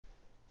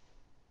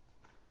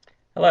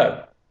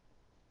Hello.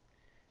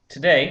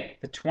 Today,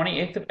 the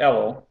 28th of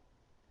Elul,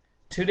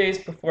 2 days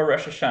before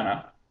Rosh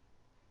Hashanah,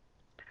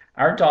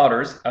 our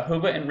daughters,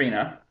 Ahuva and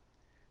Rena,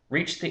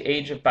 reached the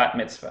age of bat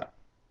mitzvah.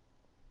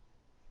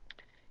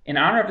 In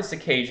honor of this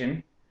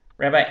occasion,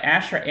 Rabbi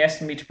Asher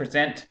asked me to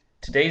present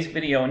today's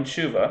video in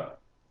Tshuva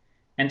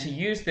and to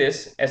use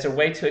this as a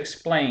way to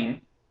explain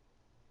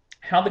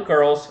how the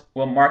girls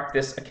will mark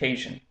this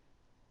occasion.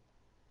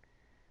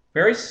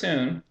 Very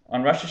soon,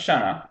 on Rosh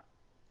Hashanah,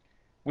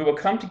 we will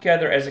come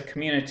together as a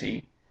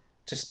community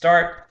to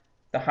start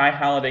the high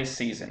holiday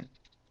season.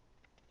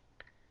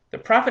 The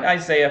prophet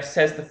Isaiah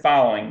says the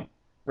following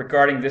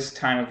regarding this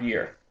time of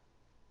year.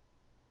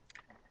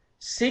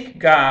 Seek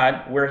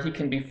God where he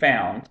can be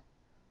found.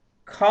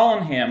 Call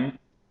on him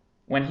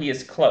when he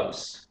is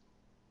close.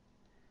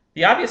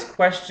 The obvious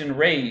question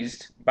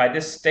raised by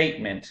this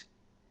statement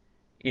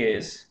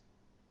is,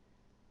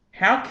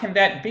 how can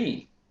that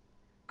be?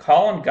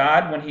 Call on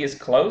God when he is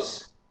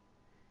close?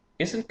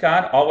 Isn't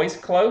God always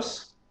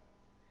close?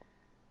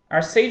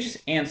 Our sages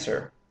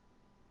answer,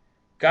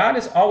 God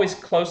is always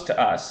close to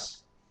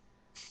us,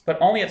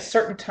 but only at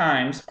certain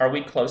times are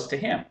we close to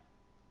him.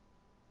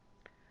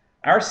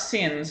 Our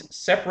sins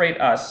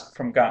separate us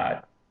from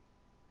God.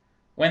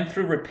 When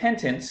through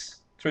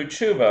repentance, through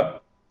tshuva,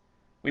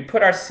 we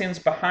put our sins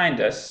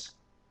behind us,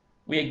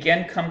 we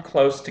again come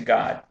close to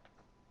God.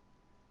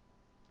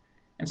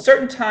 And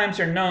certain times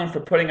are known for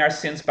putting our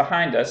sins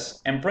behind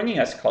us and bringing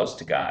us close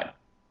to God.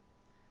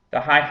 The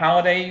high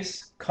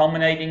holidays,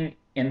 culminating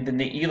in the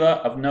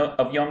Ne'ilah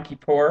of Yom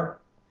Kippur,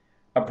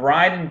 a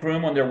bride and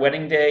groom on their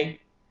wedding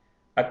day,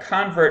 a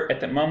convert at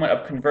the moment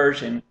of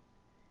conversion,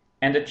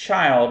 and a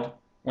child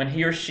when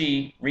he or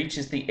she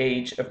reaches the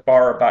age of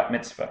bar or bat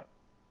mitzvah.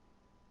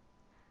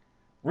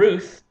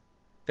 Ruth,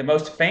 the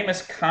most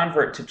famous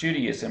convert to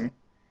Judaism,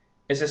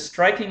 is a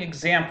striking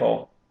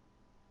example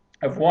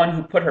of one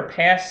who put her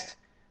past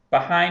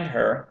behind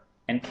her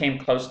and came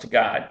close to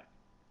God.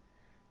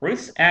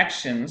 Ruth's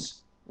actions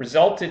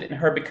resulted in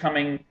her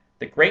becoming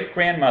the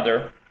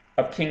great-grandmother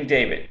of King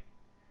David,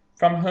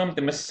 from whom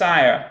the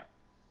Messiah,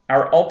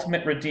 our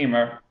ultimate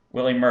Redeemer,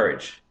 will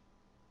emerge.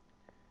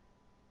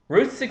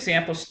 Ruth's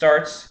example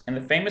starts in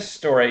the famous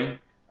story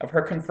of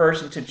her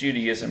conversion to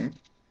Judaism,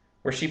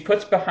 where she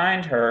puts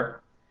behind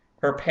her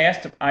her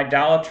past of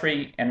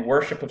idolatry and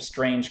worship of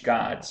strange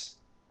gods.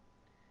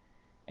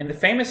 In the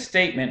famous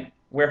statement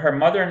where her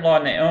mother-in-law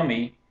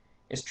Naomi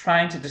is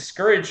trying to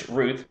discourage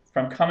Ruth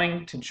from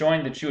coming to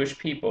join the Jewish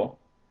people,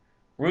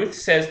 Ruth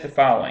says the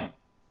following,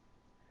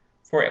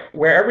 "For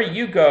wherever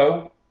you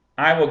go,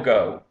 I will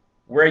go.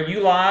 Where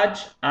you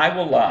lodge, I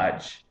will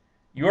lodge.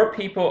 Your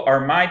people are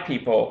my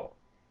people,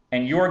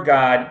 and your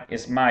God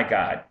is my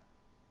God."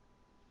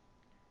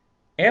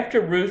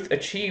 After Ruth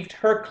achieved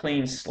her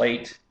clean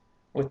slate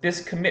with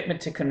this commitment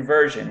to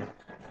conversion,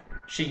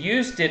 she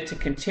used it to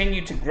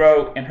continue to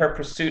grow in her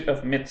pursuit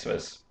of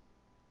mitzvahs.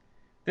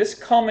 This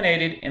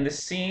culminated in the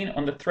scene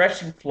on the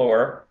threshing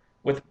floor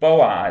with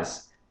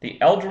Boaz, the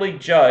elderly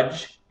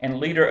judge and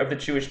leader of the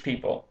Jewish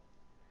people.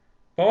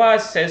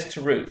 Boaz says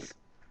to Ruth,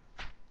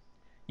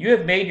 "You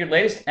have made your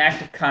latest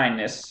act of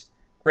kindness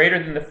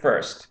greater than the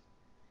first,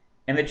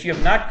 and that you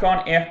have not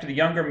gone after the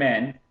younger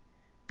men,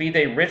 be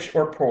they rich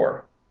or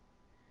poor.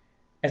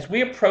 As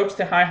we approach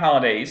the high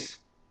holidays,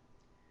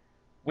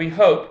 we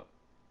hope,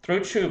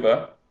 through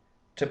tshuva,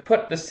 to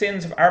put the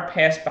sins of our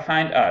past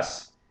behind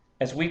us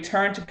as we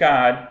turn to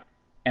God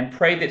and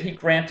pray that he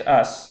grant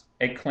us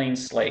a clean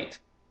slate,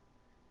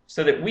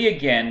 so that we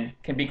again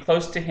can be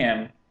close to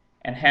him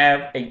and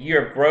have a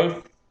year of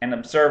growth and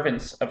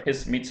observance of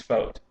his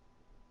mitzvot."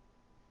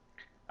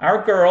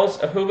 Our girls,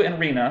 Ahuva and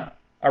Rena,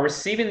 are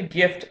receiving the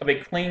gift of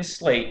a clean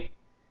slate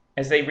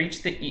as they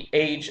reach the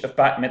age of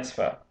bat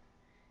mitzvah.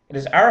 It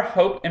is our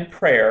hope and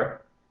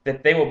prayer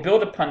that they will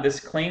build upon this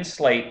clean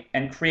slate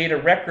and create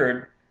a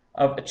record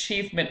of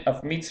achievement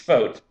of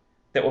mitzvot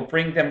that will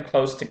bring them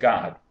close to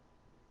God.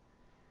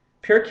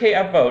 Pirkei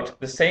Avot,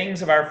 the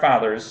sayings of our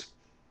fathers,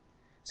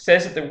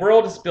 says that the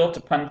world is built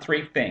upon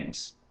three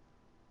things: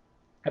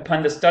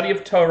 upon the study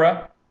of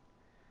Torah,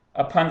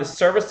 upon the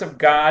service of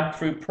God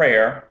through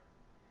prayer,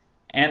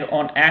 and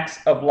on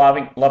acts of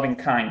loving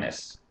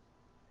kindness.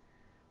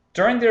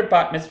 During their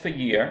bat mitzvah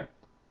year,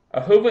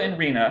 Ahuva and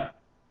Rena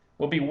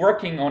will be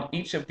working on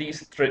each of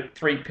these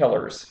three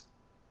pillars.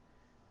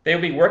 They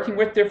will be working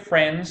with their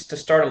friends to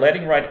start a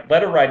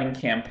letter writing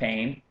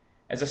campaign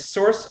as a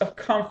source of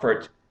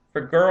comfort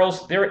for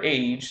girls their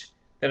age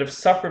that have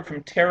suffered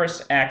from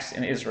terrorist acts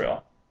in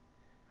Israel.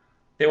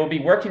 They will be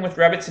working with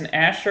Rebbe and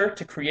Asher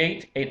to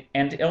create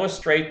and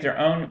illustrate their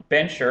own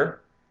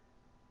bencher,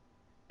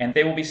 and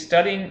they will be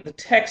studying the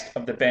text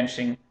of the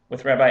benching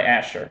with Rabbi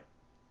Asher.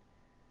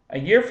 A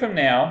year from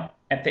now,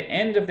 at the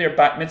end of their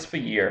bat mitzvah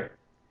year,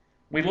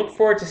 we look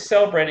forward to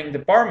celebrating the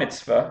bar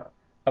mitzvah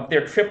of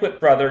their triplet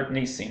brother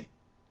Nisim.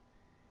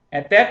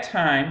 At that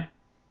time,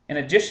 in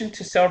addition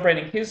to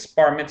celebrating his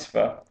bar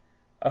mitzvah,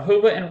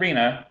 Ahuva and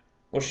Rena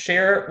will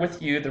share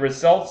with you the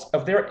results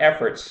of their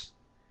efforts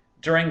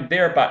during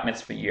their bat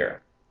mitzvah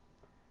year.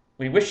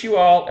 We wish you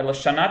all a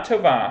Lashana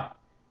Tova.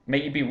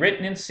 May you be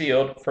written and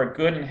sealed for a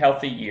good and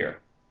healthy year.